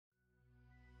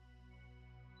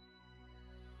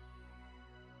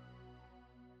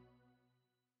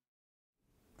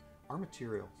Our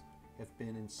materials have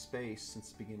been in space since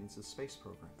the beginnings of the space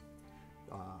program.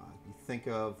 You think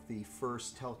of the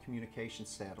first telecommunications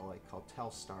satellite called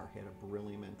Telstar, had a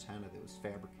beryllium antenna that was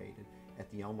fabricated at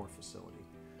the Elmore facility.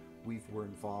 We were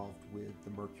involved with the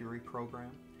Mercury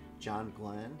program. John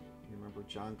Glenn, you remember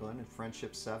John Glenn in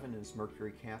Friendship 7 in his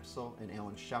Mercury capsule, and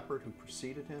Alan Shepard, who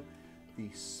preceded him.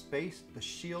 The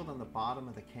shield on the bottom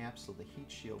of the capsule, the heat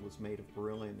shield, was made of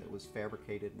beryllium that was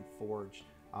fabricated and forged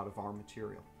out of our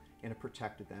material, and it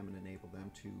protected them and enabled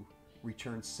them to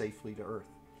return safely to Earth.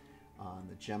 On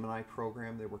the Gemini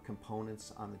program, there were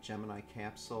components on the Gemini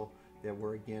capsule that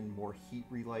were again more heat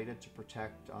related to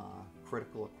protect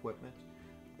critical equipment.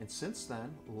 And since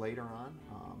then, later on,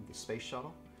 the space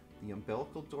shuttle, the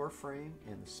umbilical door frame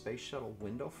and the space shuttle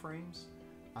window frames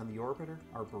on the orbiter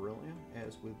are beryllium,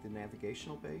 as with the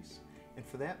navigational base. And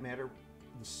for that matter,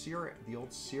 the old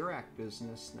CIRAC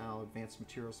business, now Advanced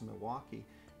Materials in Milwaukee,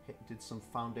 did some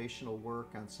foundational work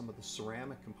on some of the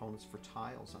ceramic components for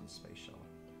tiles on the space shuttle.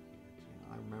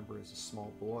 I remember as a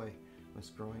small boy, when I was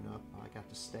growing up, I got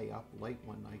to stay up late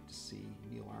one night to see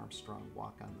Neil Armstrong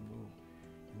walk on the moon.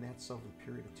 And that's over the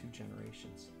period of 2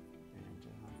 generations. And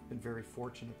I've been very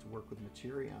fortunate to work with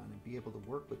Materion and be able to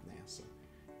work with NASA.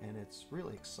 And it's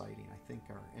really exciting. I think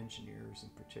our engineers in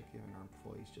particular and our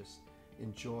employees just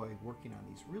enjoy working on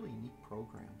these really unique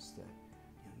programs that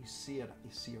you see a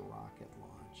rocket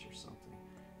launch or something,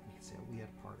 and you can say, oh, we had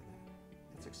a part of that.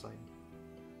 That's exciting.